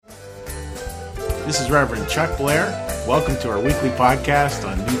This is Reverend Chuck Blair. Welcome to our weekly podcast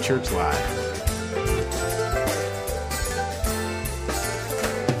on New Church Live.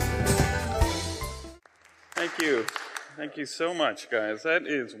 Thank you. Thank you so much, guys. That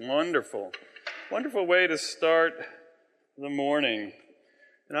is wonderful. Wonderful way to start the morning.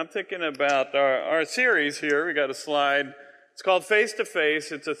 And I'm thinking about our series here. We got a slide. It's called Face to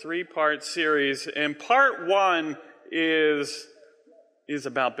Face. It's a 3-part series. And part 1 is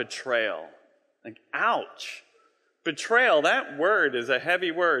about betrayal. Like, ouch. Betrayal, that word is a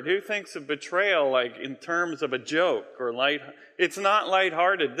heavy word. Who thinks of betrayal like in terms of a joke or light? It's not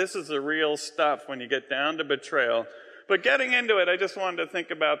lighthearted. This is the real stuff when you get down to betrayal. But getting into it, I just wanted to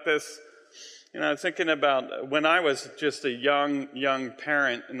think about this. I was thinking about when I was just a young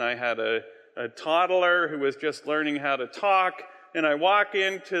parent, and I had a toddler who was just learning how to talk, and I walk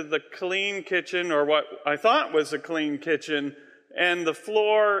into the clean kitchen, or what I thought was a clean kitchen, and the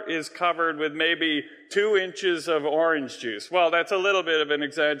floor is covered with maybe 2 inches of orange juice. Well, that's a little bit of an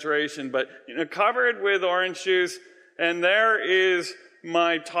exaggeration, but covered with orange juice, and there is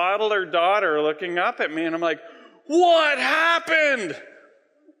my toddler daughter looking up at me, and I'm like, "What happened?"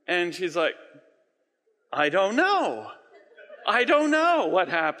 And she's like, I don't know what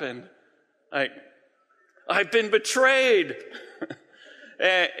happened. Like, I've been betrayed.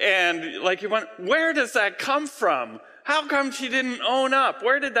 and like, you went, where does that come from? How come she didn't own up?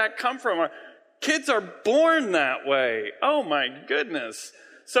 Where did that come from? Kids are born that way. Oh my goodness.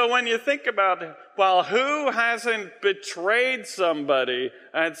 So when you think about, well, who hasn't betrayed somebody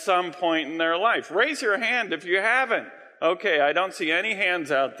at some point in their life? Raise your hand if you haven't. Okay, I don't see any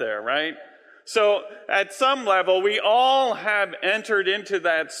hands out there, right? So at some level, we all have entered into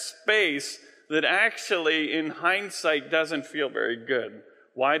that space that actually, in hindsight, doesn't feel very good.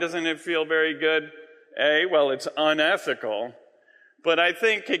 Why doesn't it feel very good? Well, it's unethical. But I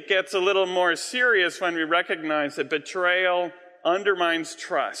think it gets a little more serious when we recognize that betrayal undermines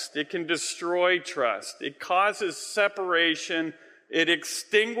trust. It can destroy trust. It causes separation. It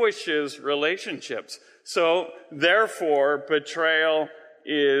extinguishes relationships. So, therefore, betrayal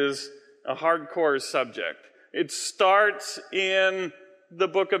is a hardcore subject. It starts in the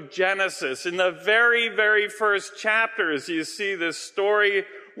book of Genesis. In the very, very first chapters, you see this story,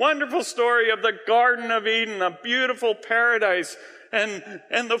 wonderful story of the Garden of Eden, a beautiful paradise, and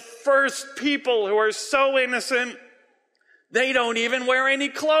the first people who are so innocent, they don't even wear any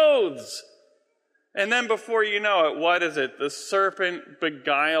clothes. And then before you know it, what is it? The serpent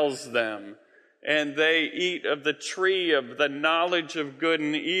beguiles them, and they eat of the tree of the knowledge of good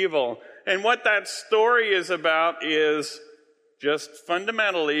and evil. And what that story is about is just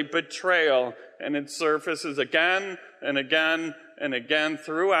fundamentally betrayal, and it surfaces again and again and again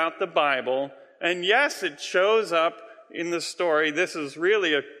throughout the Bible. And yes, it shows up in the story. This is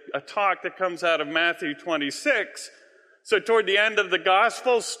really a talk that comes out of Matthew 26. So toward the end of the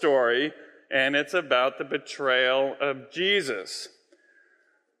gospel story, and it's about the betrayal of Jesus.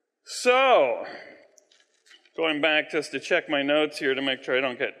 So, going back just to check my notes here to make sure I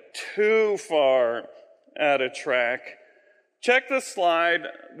don't get too far out of track. Check the slide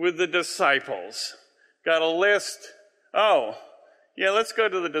with the disciples. Got a list. Oh, yeah, let's go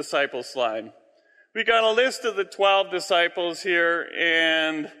to the disciple slide. We got a list of the 12 disciples here,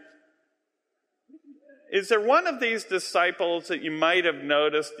 and is there one of these disciples that you might have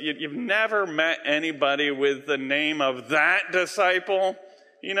noticed you've never met anybody with the name of that disciple?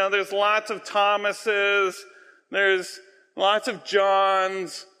 There's lots of Thomases, there's lots of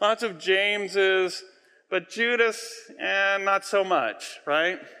Johns, lots of Jameses, but Judas, not so much,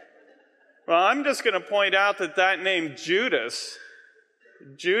 right? Well, I'm just going to point out that name Judas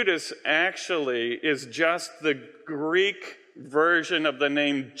actually is just the Greek version of the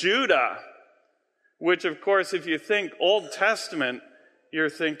name Judah, which, of course, if you think Old Testament, you're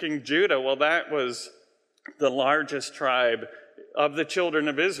thinking Judah. Well, that was the largest tribe of the children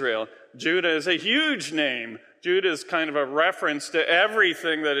of Israel. Judah is a huge name. Judah is kind of a reference to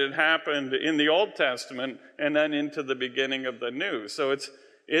everything that had happened in the Old Testament and then into the beginning of the New. So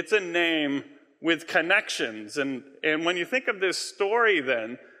it's a name with connections. And when you think of this story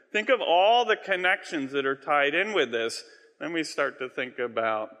then, think of all the connections that are tied in with this. Then we start to think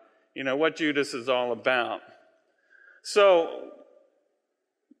about, what Judas is all about. So,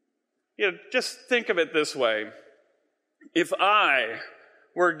 just think of it this way. If I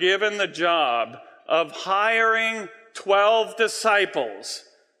were given the job of hiring 12 disciples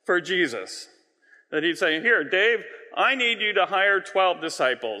for Jesus, that he'd say, here, Dave, I need you to hire 12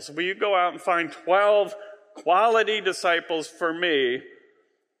 disciples. Will you go out and find 12 quality disciples for me?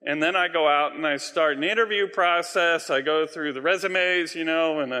 And then I go out and I start an interview process. I go through the resumes, and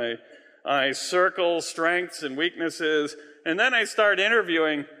I circle strengths and weaknesses, and then I start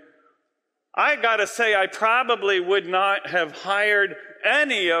interviewing. I gotta say, I probably would not have hired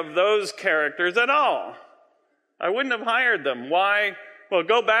any of those characters at all. I wouldn't have hired them. Why? Well,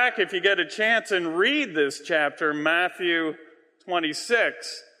 go back if you get a chance and read this chapter, Matthew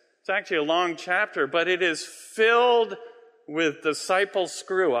 26. It's actually a long chapter, but it is filled with disciple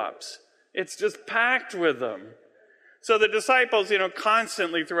screw-ups. It's just packed with them. So the disciples,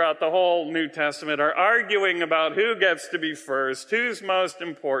 constantly throughout the whole New Testament are arguing about who gets to be first, who's most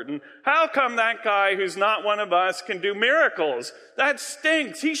important. How come that guy who's not one of us can do miracles? That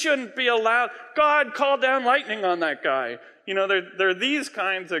stinks. He shouldn't be allowed. God called down lightning on that guy. They're these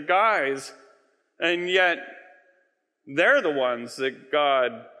kinds of guys, and yet they're the ones that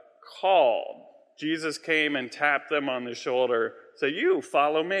God called. Jesus came and tapped them on the shoulder, said, "You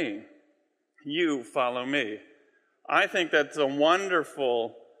follow me. You follow me." I think that's a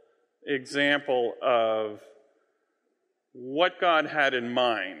wonderful example of what God had in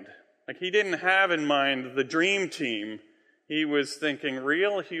mind. Like, he didn't have in mind the dream team. He was thinking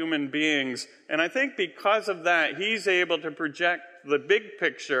real human beings. And I think because of that, he's able to project the big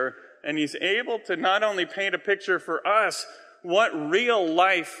picture, and he's able to not only paint a picture for us what real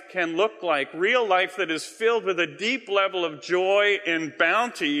life can look like, real life that is filled with a deep level of joy and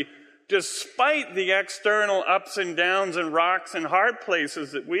bounty, despite the external ups and downs and rocks and hard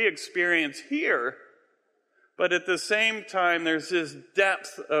places that we experience here. But at the same time, there's this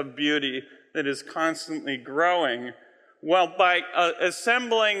depth of beauty that is constantly growing. Well, by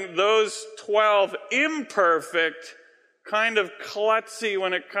assembling those 12 imperfect, kind of klutzy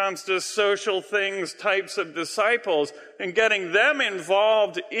when it comes to social things types of disciples and getting them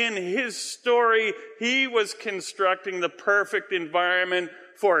involved in his story, he was constructing the perfect environment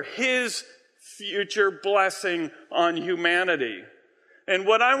for his future blessing on humanity. And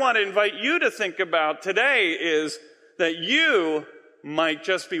what I want to invite you to think about today is that you might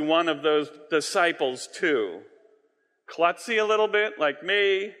just be one of those disciples too. Klutzy a little bit, like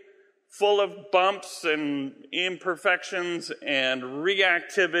me, full of bumps and imperfections and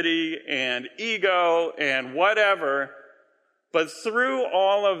reactivity and ego and whatever. But through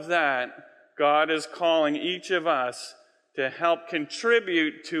all of that, God is calling each of us to help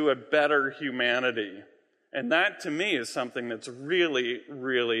contribute to a better humanity. And that, to me, is something that's really,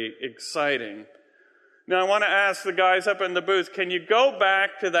 really exciting. Now, I want to ask the guys up in the booth, can you go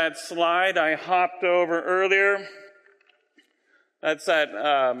back to that slide I hopped over earlier? That's that,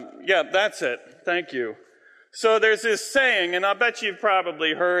 that's it. Thank you. So there's this saying, and I'll bet you've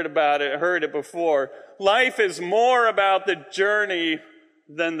probably heard it before. Life is more about the journey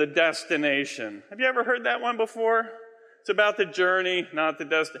than the destination. Have you ever heard that one before? It's about the journey, not the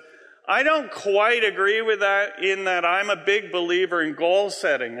destination. I don't quite agree with that, in that I'm a big believer in goal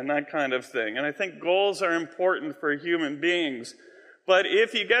setting and that kind of thing. And I think goals are important for human beings. But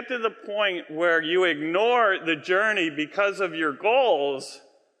if you get to the point where you ignore the journey because of your goals,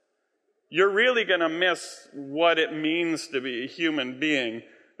 you're really going to miss what it means to be a human being.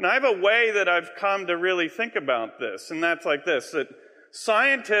 And I have a way that I've come to really think about this, and that's like this, that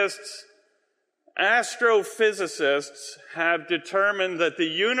scientists, astrophysicists have determined that the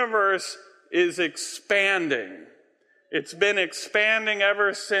universe is expanding. It's been expanding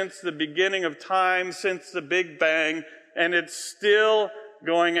ever since the beginning of time, since the Big Bang, and it's still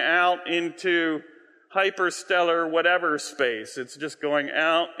going out into hyperstellar whatever space. It's just going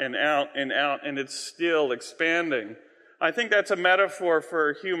out and out and out, and it's still expanding. I think that's a metaphor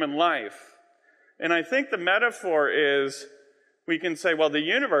for human life. And I think the metaphor is, we can say, well, the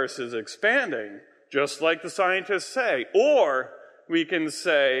universe is expanding, just like the scientists say. Or we can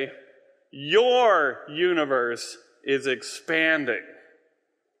say, your universe is expanding.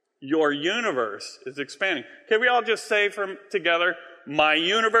 Your universe is expanding. Can we all just say together, my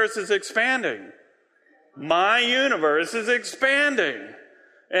universe is expanding. My universe is expanding.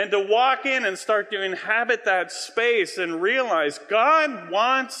 And to walk in and start to inhabit that space and realize God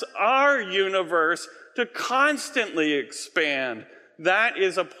wants our universe to constantly expand. That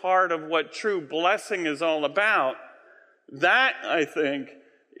is a part of what true blessing is all about. That, I think,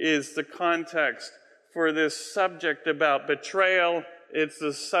 is the context for this subject about betrayal. It's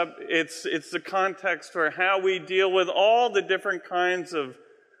the context for how we deal with all the different kinds of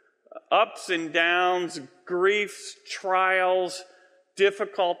ups and downs, griefs, trials,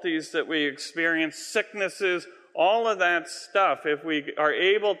 difficulties that we experience, sicknesses, all of that stuff. If we are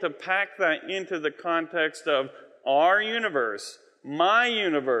able to pack that into the context of our universe, my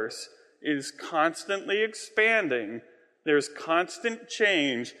universe is constantly expanding. There's constant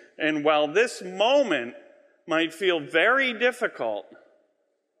change. And while this moment might feel very difficult,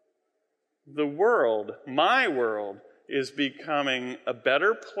 the world, my world, is becoming a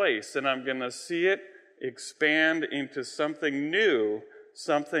better place, and I'm going to see it expand into something new,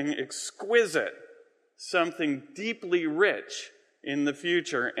 something exquisite, something deeply rich in the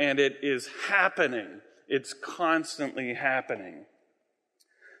future, and it is happening. It's constantly happening.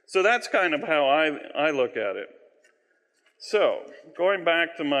 So that's kind of how I look at it. So, going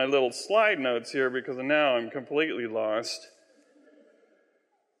back to my little slide notes here, because now I'm completely lost.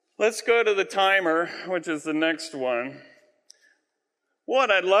 Let's go to the timer, which is the next one. What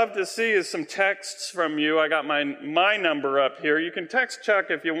I'd love to see is some texts from you. I got my number up here. You can text Chuck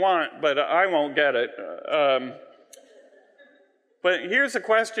if you want, but I won't get it. But here's a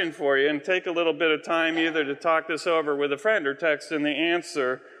question for you, and take a little bit of time either to talk this over with a friend or text in the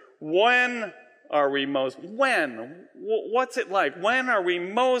answer. When are we most, what's it like? When are we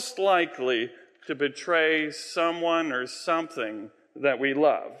most likely to betray someone or something that we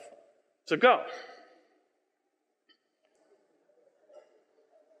love? So go.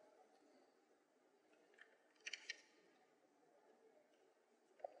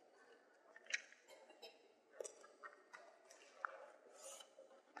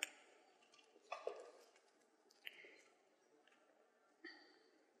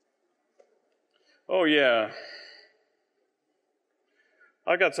 Oh, yeah.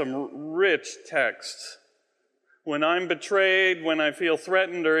 I got some rich texts. When I'm betrayed, when I feel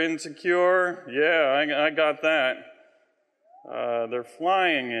threatened or insecure, yeah, I got that. They're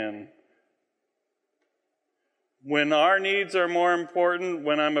flying in. When our needs are more important,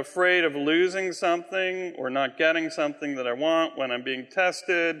 when I'm afraid of losing something or not getting something that I want, when I'm being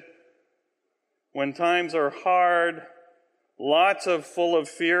tested, when times are hard, lots of full of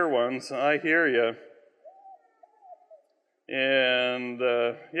fear ones, I hear you. And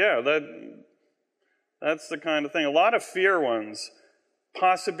that's the kind of thing. A lot of fear ones.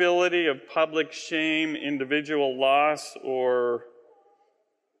 Possibility of public shame, individual loss, or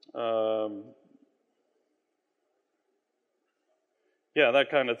that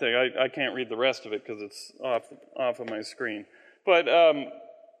kind of thing. I can't read the rest of it because it's off of my screen. But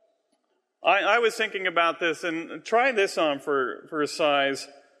I was thinking about this, and try this on for size.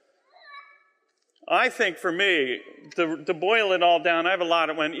 I think for me, to boil it all down, I have a lot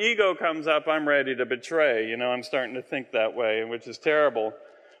of, when ego comes up, I'm ready to betray. I'm starting to think that way, which is terrible.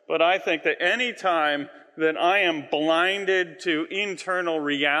 But I think that any time that I am blinded to internal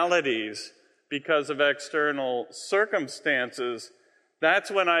realities because of external circumstances, that's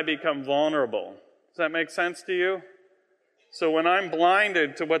when I become vulnerable. Does that make sense to you? So when I'm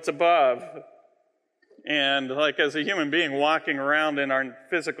blinded to what's above, and like as a human being walking around in our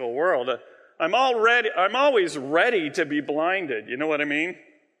physical world, I'm always ready to be blinded. You know what I mean?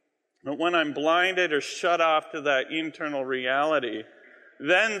 But when I'm blinded or shut off to that internal reality,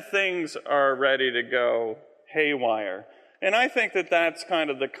 then things are ready to go haywire. And I think that that's kind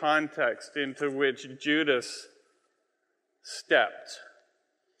of the context into which Judas stepped.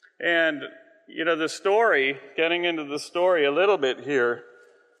 And, the story, getting into the story a little bit here,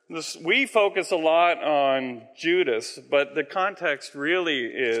 we focus a lot on Judas, but the context really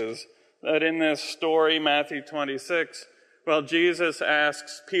is that in this story, Matthew 26, Jesus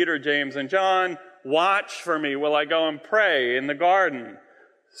asks Peter, James, and John, watch for me while I go and pray in the garden.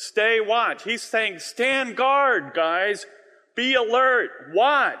 Stay watch. He's saying, stand guard, guys. Be alert.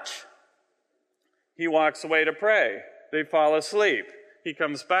 Watch. He walks away to pray. They fall asleep. He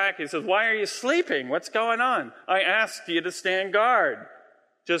comes back. He says, why are you sleeping? What's going on? I asked you to stand guard.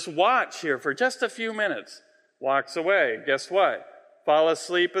 Just watch here for just a few minutes. Walks away. Guess what? Fall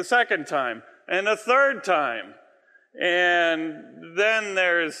asleep a second time and a third time. And then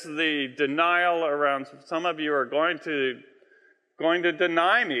there's the denial around, some of you are going to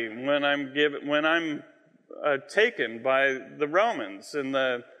deny me when I'm taken by the Romans and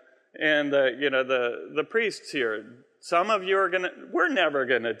the priests here. Some of you we're never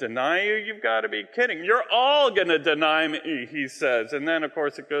gonna deny you. You've got to be kidding. You're all gonna deny me, he says. And then of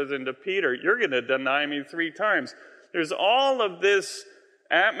course it goes into Peter. You're gonna deny me 3 times. There's all of this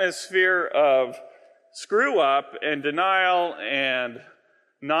atmosphere of screw up and denial and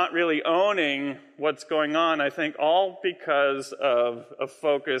not really owning what's going on, I think all because of a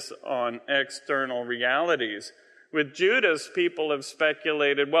focus on external realities. With Judas, people have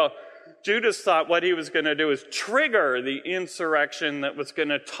speculated, Judas thought what he was going to do is trigger the insurrection that was going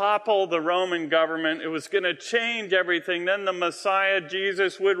to topple the Roman government. It was going to change everything. Then the Messiah,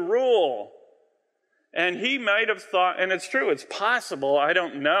 Jesus, would rule. And he might have thought, and it's true, it's possible, I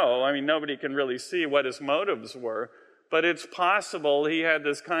don't know. I mean, nobody can really see what his motives were. But it's possible he had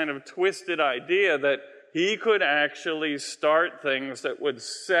this kind of twisted idea that he could actually start things that would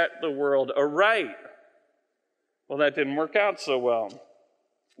set the world aright. Well, that didn't work out so well.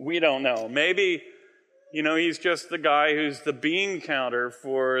 We don't know. Maybe, he's just the guy who's the bean counter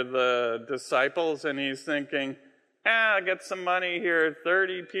for the disciples, and he's thinking, I get some money here,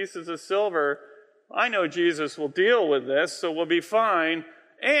 30 pieces of silver. I know Jesus will deal with this, so we'll be fine,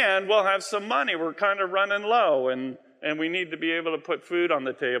 and we'll have some money. We're kind of running low, and we need to be able to put food on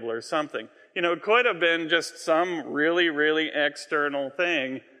the table or something. It could have been just some really, really external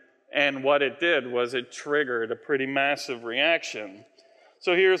thing, and what it did was it triggered a pretty massive reaction.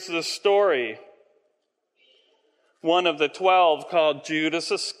 So here's the story. One of the 12, called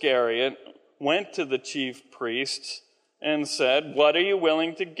Judas Iscariot, went to the chief priests and said, "What are you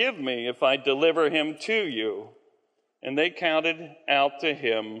willing to give me if I deliver him to you?" And they counted out to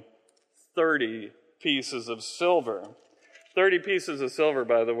him 30 pieces of silver. 30 pieces of silver,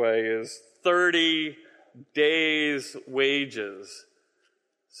 by the way, is 30 days' wages.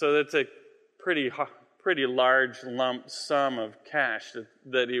 So that's a pretty large lump sum of cash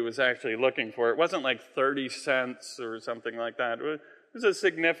that he was actually looking for. It wasn't like 30 cents or something like that. It was a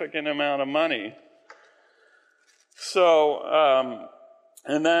significant amount of money. So,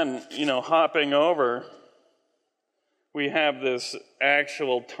 and then, hopping over, we have this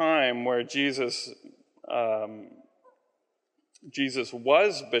actual time where Jesus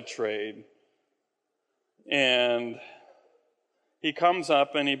was betrayed, and he comes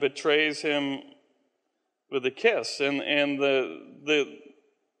up and he betrays him with a kiss. And the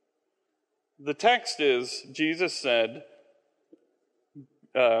text is, Jesus said,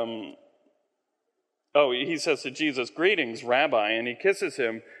 he says to Jesus, "Greetings, Rabbi," and he kisses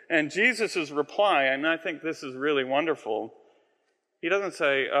him. And Jesus' reply, and I think this is really wonderful, he doesn't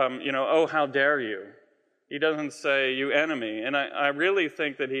say, "Oh, how dare you." He doesn't say, "You enemy." And I really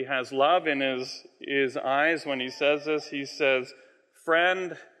think that he has love in his eyes when he says this. He says,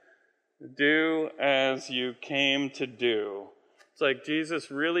 "Friend, do as you came to do." It's like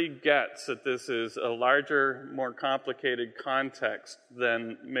Jesus really gets that this is a larger, more complicated context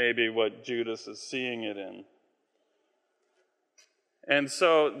than maybe what Judas is seeing it in. And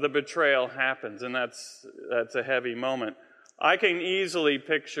so the betrayal happens, and that's a heavy moment. I can easily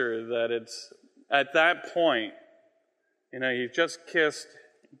picture that it's at that point, he just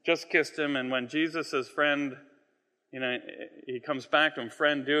kissed him, and when Jesus says, "Friend," he comes back to him,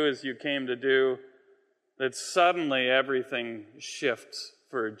 "Friend, do as you came to do," that suddenly everything shifts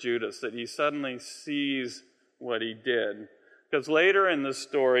for Judas, that he suddenly sees what he did. Because later in the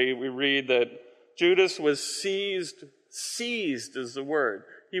story, we read that Judas was seized is the word.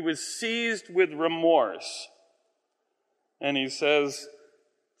 He was seized with remorse. And he says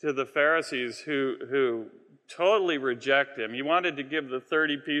to the Pharisees who totally reject him, he wanted to give the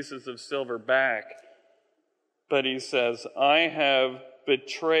 30 pieces of silver back, but he says, "I have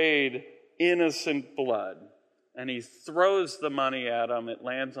betrayed innocent blood." And he throws the money at him. It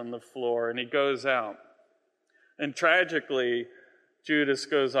lands on the floor, and he goes out. And tragically, Judas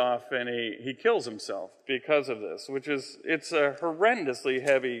goes off and he kills himself because of this, it's a horrendously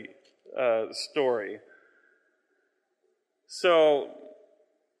heavy story. So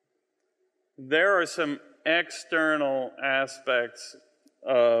there are some external aspects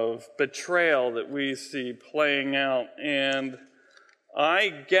of betrayal that we see playing out, and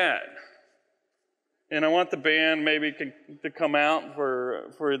I want the band maybe to come out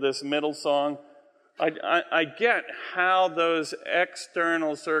for this middle song. I get how those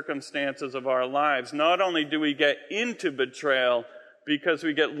external circumstances of our lives, not only do we get into betrayal because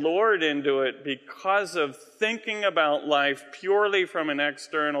we get lured into it because of thinking about life purely from an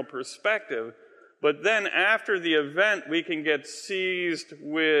external perspective, but then after the event we can get seized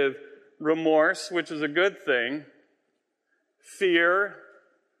with remorse, which is a good thing, fear.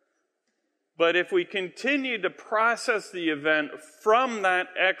 But if we continue to process the event from that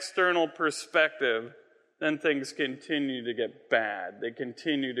external perspective, then things continue to get bad. They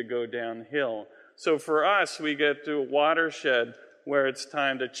continue to go downhill. So for us, we get to a watershed where it's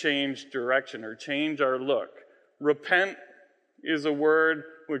time to change direction or change our look. Repent is a word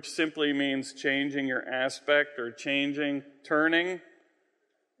which simply means changing your aspect or turning.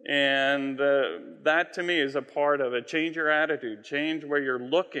 And that to me is a part of it. Change your attitude. Change where you're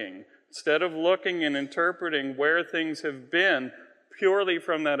looking. Instead of looking and interpreting where things have been purely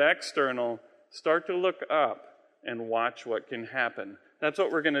from that external, start to look up and watch what can happen. That's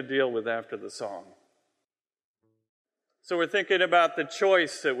what we're going to deal with after the song. So we're thinking about the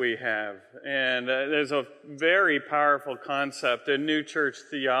choice that we have. And there's a very powerful concept in New Church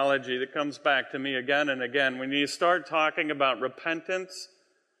theology that comes back to me again and again. When you start talking about repentance,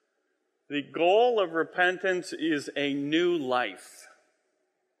 The goal of repentance is a new life.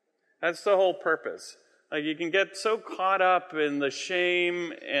 That's the whole purpose. Like, you can get so caught up in the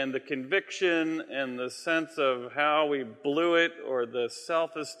shame and the conviction and the sense of how we blew it, or the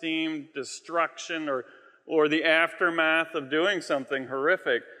self-esteem destruction, or the aftermath of doing something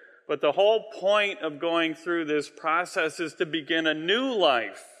horrific. But the whole point of going through this process is to begin a new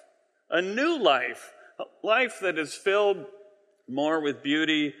life. A new life. A life that is filled more with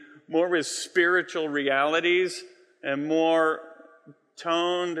beauty, more with spiritual realities, and more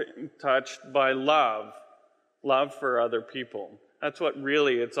toned and touched by love. Love for other people. That's what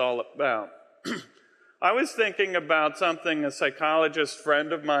really it's all about. I was thinking about something a psychologist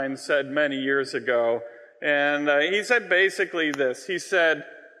friend of mine said many years ago, and he said basically this. He said,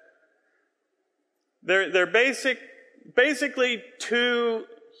 they're basically two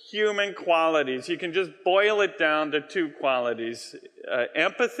human qualities. You can just boil it down to two qualities.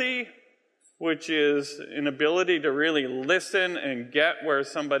 Empathy, which is an ability to really listen and get where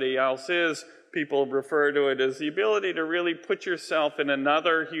somebody else is. People refer to it as the ability to really put yourself in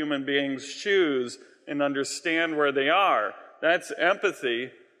another human being's shoes and understand where they are. That's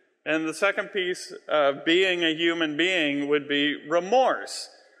empathy. And the second piece of being a human being would be remorse.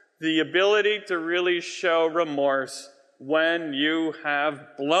 The ability to really show remorse when you have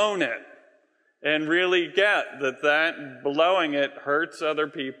blown it and really get that blowing it hurts other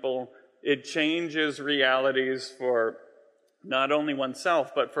people. It changes realities for not only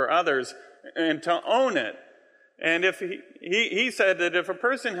oneself, but for others, and to own it. And if he said that if a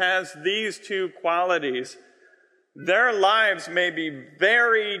person has these two qualities, their lives may be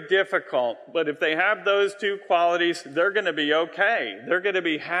very difficult, but if they have those two qualities, they're going to be okay. They're going to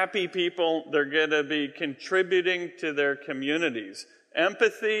be happy people. They're going to be contributing to their communities.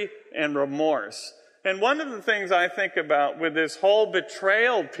 Empathy and remorse. And one of the things I think about with this whole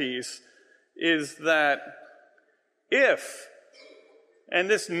betrayal piece is that if, and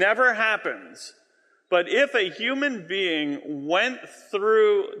this never happens, but if a human being went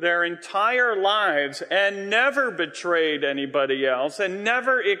through their entire lives and never betrayed anybody else and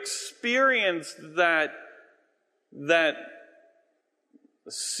never experienced that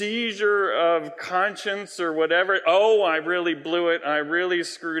seizure of conscience or whatever, oh, I really blew it, I really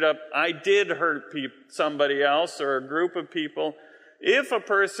screwed up, I did hurt somebody else or a group of people. If a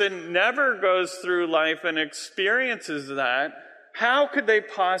person never goes through life and experiences that, how could they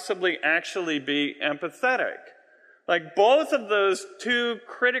possibly actually be empathetic? Like, both of those two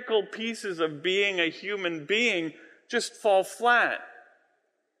critical pieces of being a human being just fall flat.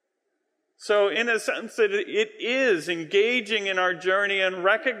 So in a sense that it is engaging in our journey and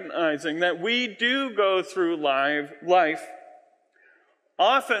recognizing that we do go through life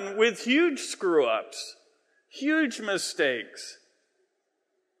often with huge screw-ups, huge mistakes.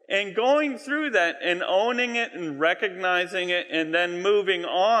 And going through that and owning it and recognizing it and then moving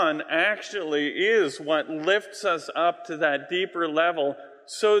on actually is what lifts us up to that deeper level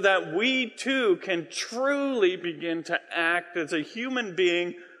so that we too can truly begin to act as a human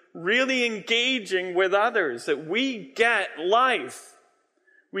being, really engaging with others, that we get life.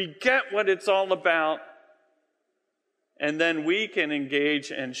 We get what it's all about. And then we can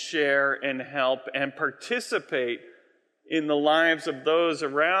engage and share and help and participate in the lives of those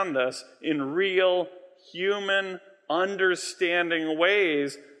around us in real, human, understanding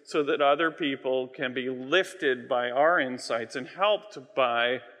ways so that other people can be lifted by our insights and helped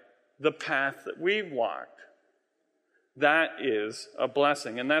by the path that we've walked. That is a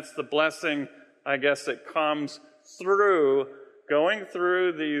blessing. And that's the blessing, I guess, that comes through going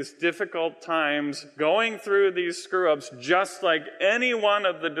through these difficult times, going through these screw-ups, just like any one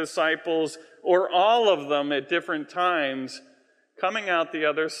of the disciples or all of them at different times, coming out the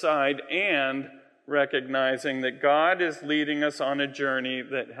other side and recognizing that God is leading us on a journey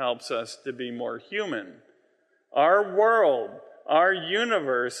that helps us to be more human. Our world, our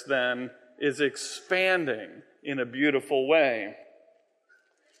universe, then, is expanding in a beautiful way.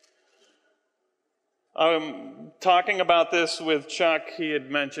 Talking about this with Chuck, he had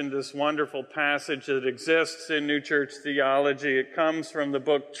mentioned this wonderful passage that exists in New Church Theology. It comes from the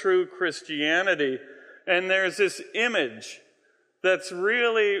book True Christianity, and there's this image that's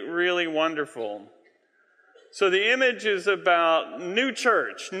really, really wonderful. So the image is about new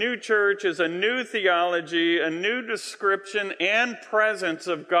church. New church is a new theology, a new description and presence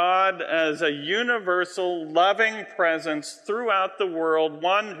of God as a universal, loving presence throughout the world,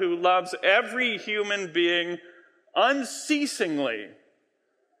 one who loves every human being unceasingly,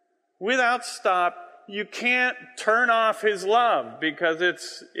 without stop. You can't turn off his love because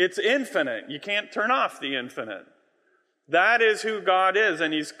it's infinite. You can't turn off the infinite. That is who God is,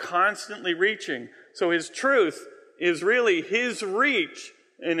 and he's constantly reaching. So his truth is really his reach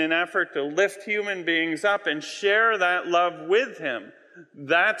in an effort to lift human beings up and share that love with him.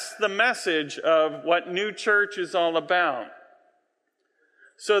 That's the message of what New Church is all about.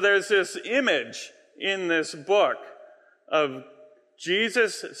 So there's this image in this book of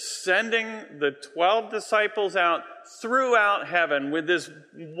Jesus sending the 12 disciples out throughout heaven with this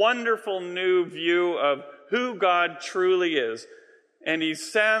wonderful new view of who God truly is. And he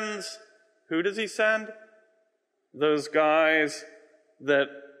sends, who does he send? Those guys that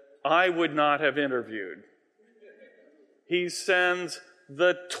I would not have interviewed. He sends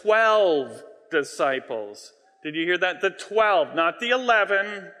the 12 disciples. Did you hear that? The 12, not the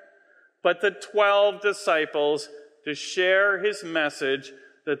 11, but the 12 disciples to share his message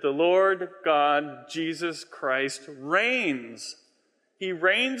that the Lord God, Jesus Christ, reigns. He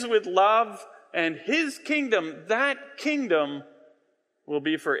reigns with love, and his kingdom, that kingdom, will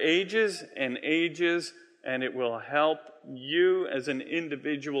be for ages and ages, and it will help you as an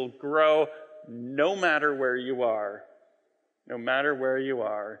individual grow no matter where you are. No matter where you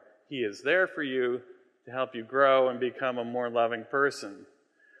are, he is there for you to help you grow and become a more loving person.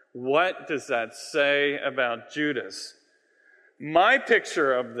 What does that say about Judas? My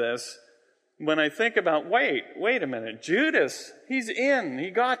picture of this, when I think about, wait a minute, Judas, he's in, he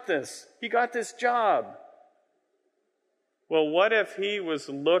got this job. Well, what if he was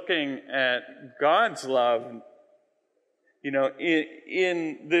looking at God's love,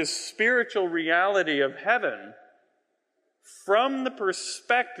 in this spiritual reality of heaven, from the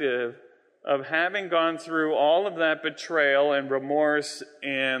perspective of having gone through all of that betrayal and remorse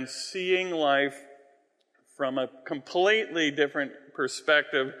and seeing life from a completely different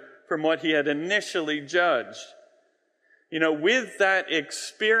perspective from what he had initially judged. With that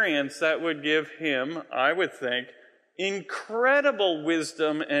experience, that would give him, I would think, incredible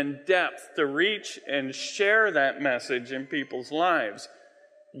wisdom and depth to reach and share that message in people's lives.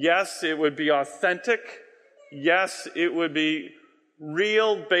 Yes, it would be authentic. Yes, it would be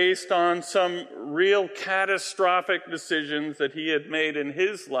real, based on some real catastrophic decisions that he had made in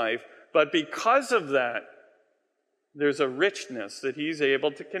his life. But because of that, there's a richness that he's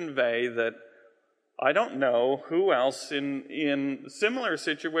able to convey that I don't know who else in similar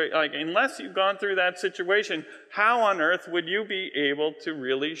situation, unless you've gone through that situation, how on earth would you be able to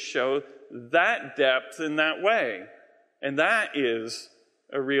really show that depth in that way? And that is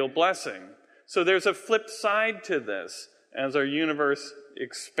a real blessing. So there's a flip side to this as our universe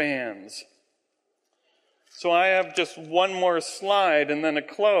expands. So I have just one more slide and then a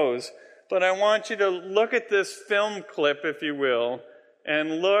close. But I want you to look at this film clip, if you will,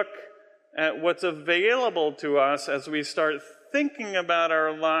 and look at what's available to us as we start thinking about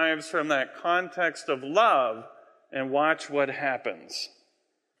our lives from that context of love, and watch what happens.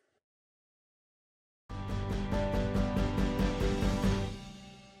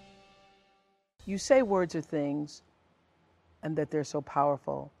 You say words are things, and that they're so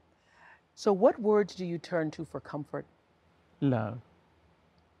powerful. So what words do you turn to for comfort? Love.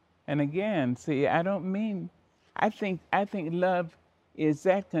 And again, see, I think love is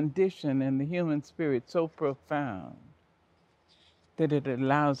that condition in the human spirit so profound that it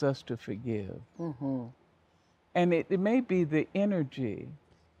allows us to forgive. Mm-hmm. And it may be the energy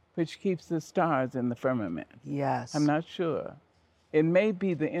which keeps the stars in the firmament. Yes. I'm not sure. It may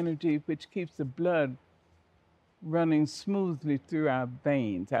be the energy which keeps the blood running smoothly through our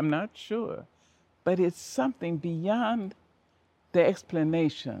veins. I'm not sure. But it's something beyond the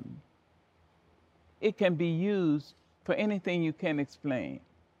explanation. It can be used for anything you can explain,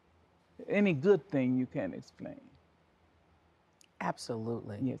 any good thing you can explain.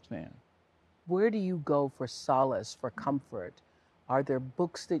 Absolutely. Yes, ma'am. Where do you go for solace, for comfort? Are there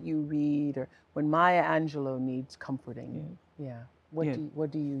books that you read? Or when Maya Angelou needs comforting, yeah.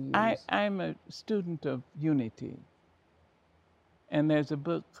 What do you use? I'm a student of Unity. And there's a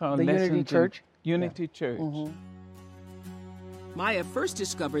book called The Lessons Unity Church? Unity Church. Mm-hmm. Maya first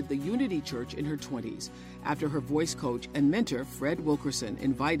discovered the Unity Church in her 20s after her voice coach and mentor, Fred Wilkerson,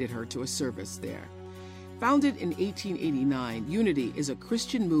 invited her to a service there. Founded in 1889, Unity is a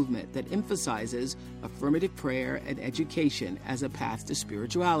Christian movement that emphasizes affirmative prayer and education as a path to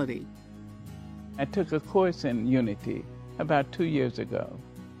spirituality. I took a course in Unity about 2 years ago,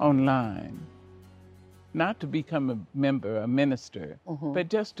 online. Not to become a member, a minister, but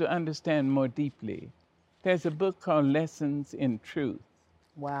just to understand more deeply. There's a book called Lessons in Truth.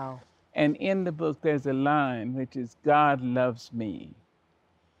 Wow. And in the book, there's a line which is, God loves me.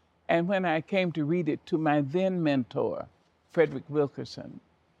 And when I came to read it to my then mentor, Frederick Wilkerson,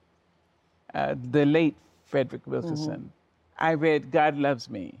 the late Frederick Wilkerson. I read God Loves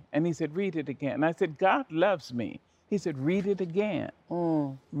Me. And he said, read it again. And I said, God loves me. He said, read it again.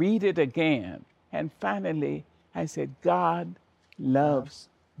 Read it again. And finally, I said, God loves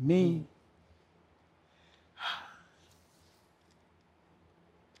me.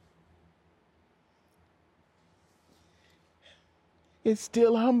 It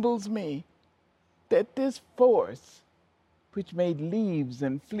still humbles me that this force, which made leaves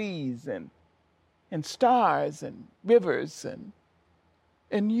and fleas and stars and rivers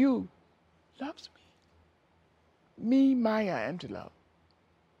and you, loves me. Me, Maya Angelou.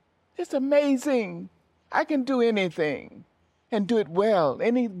 It's amazing. I can do anything and do it well.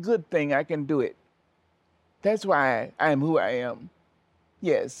 Any good thing, I can do it. That's why I am who I am.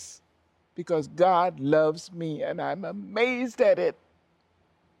 Yes, because God loves me and I'm amazed at it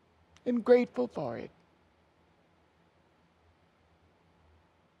and grateful for it.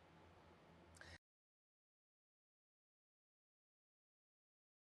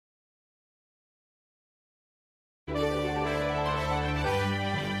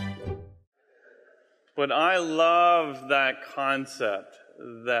 But I love that concept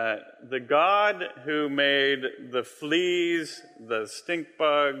that the God who made the fleas, the stink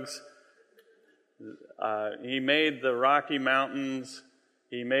bugs, he made the Rocky Mountains,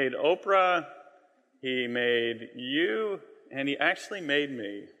 he made Oprah, he made you, and he actually made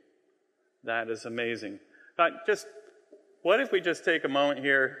me. That is amazing. What if we just take a moment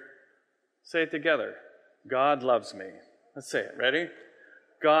here, say it together. God loves me. Let's say it. Ready?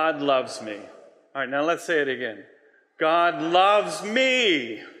 God loves me. All right, now let's say it again. God loves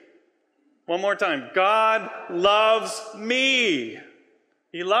me. One more time. God loves me.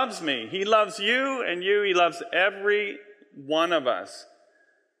 He loves me. He loves you and you. He loves every one of us.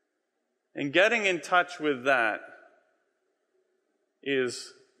 And getting in touch with that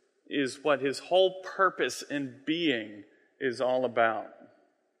is what his whole purpose in being is all about.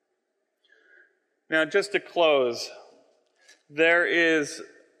 Now, just to close, there is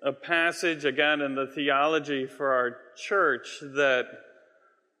a passage, again, in the theology for our church that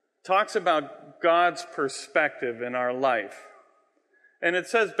talks about God's perspective in our life. And it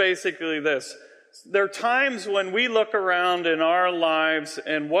says basically this: there are times when we look around in our lives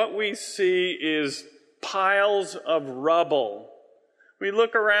and what we see is piles of rubble. We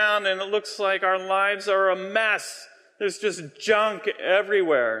look around and it looks like our lives are a mess. There's just junk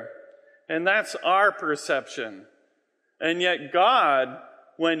everywhere. And that's our perception. And yet God,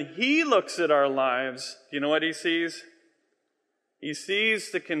 when he looks at our lives, do you know what he sees? He sees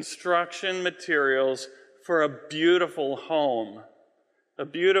the construction materials for a beautiful home. A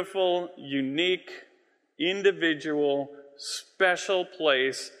beautiful, unique, individual, special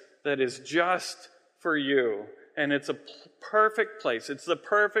place that is just for you. And it's a perfect place. It's the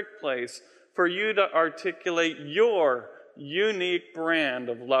perfect place for you to articulate your unique brand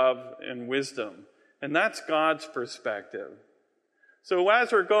of love and wisdom. And that's God's perspective. So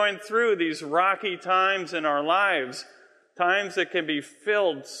as we're going through these rocky times in our lives, times that can be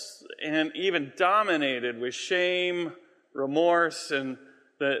filled and even dominated with shame, remorse, and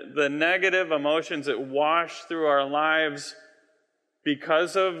the negative emotions that wash through our lives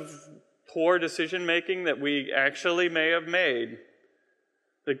because of poor decision making that we actually may have made,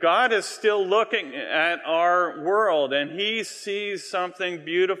 that God is still looking at our world and he sees something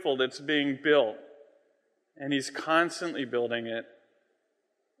beautiful that's being built. And he's constantly building it.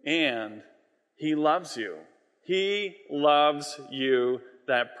 And he loves you. He loves you,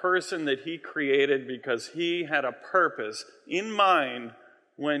 that person that he created, because he had a purpose in mind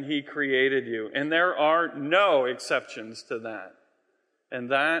when he created you. And there are no exceptions to that. And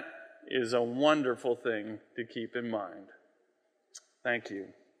that is a wonderful thing to keep in mind. Thank you.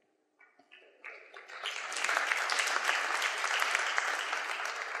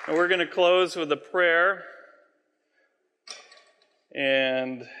 And we're going to close with a prayer.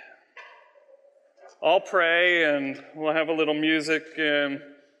 And I'll pray and we'll have a little music, and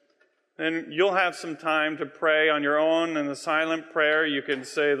then you'll have some time to pray on your own in the silent prayer. You can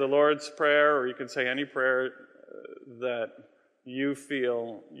say the Lord's Prayer, or you can say any prayer that you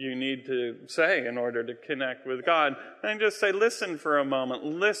feel you need to say in order to connect with God. And just say, listen for a moment.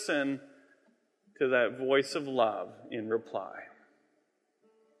 Listen to that voice of love in reply.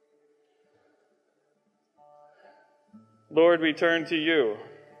 Lord, we turn to you.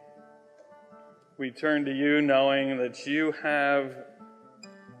 We turn to you knowing that you have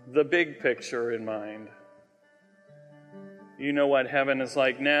the big picture in mind. You know what heaven is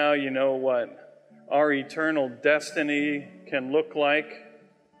like now. You know what our eternal destiny can look like.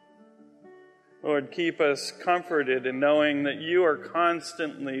 Lord, keep us comforted in knowing that you are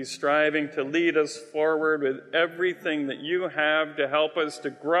constantly striving to lead us forward with everything that you have to help us to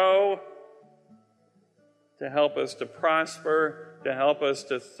grow, to help us to prosper, to help us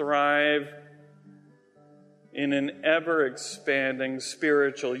to thrive in an ever-expanding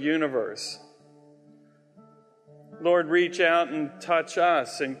spiritual universe. Lord, reach out and touch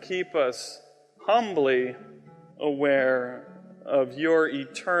us and keep us humbly aware of your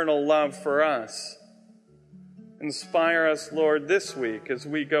eternal love for us. Inspire us, Lord, this week as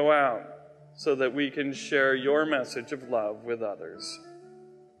we go out so that we can share your message of love with others.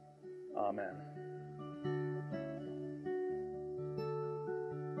 Amen.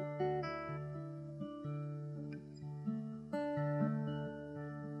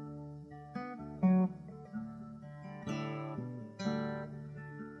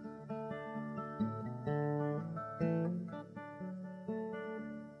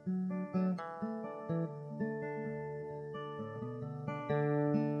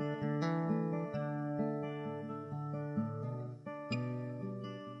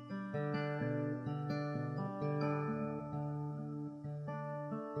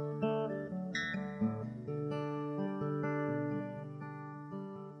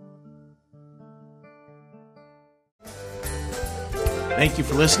 Thank you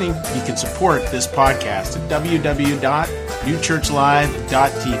for listening. You can support this podcast at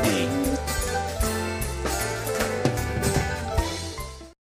www.newchurchlive.tv.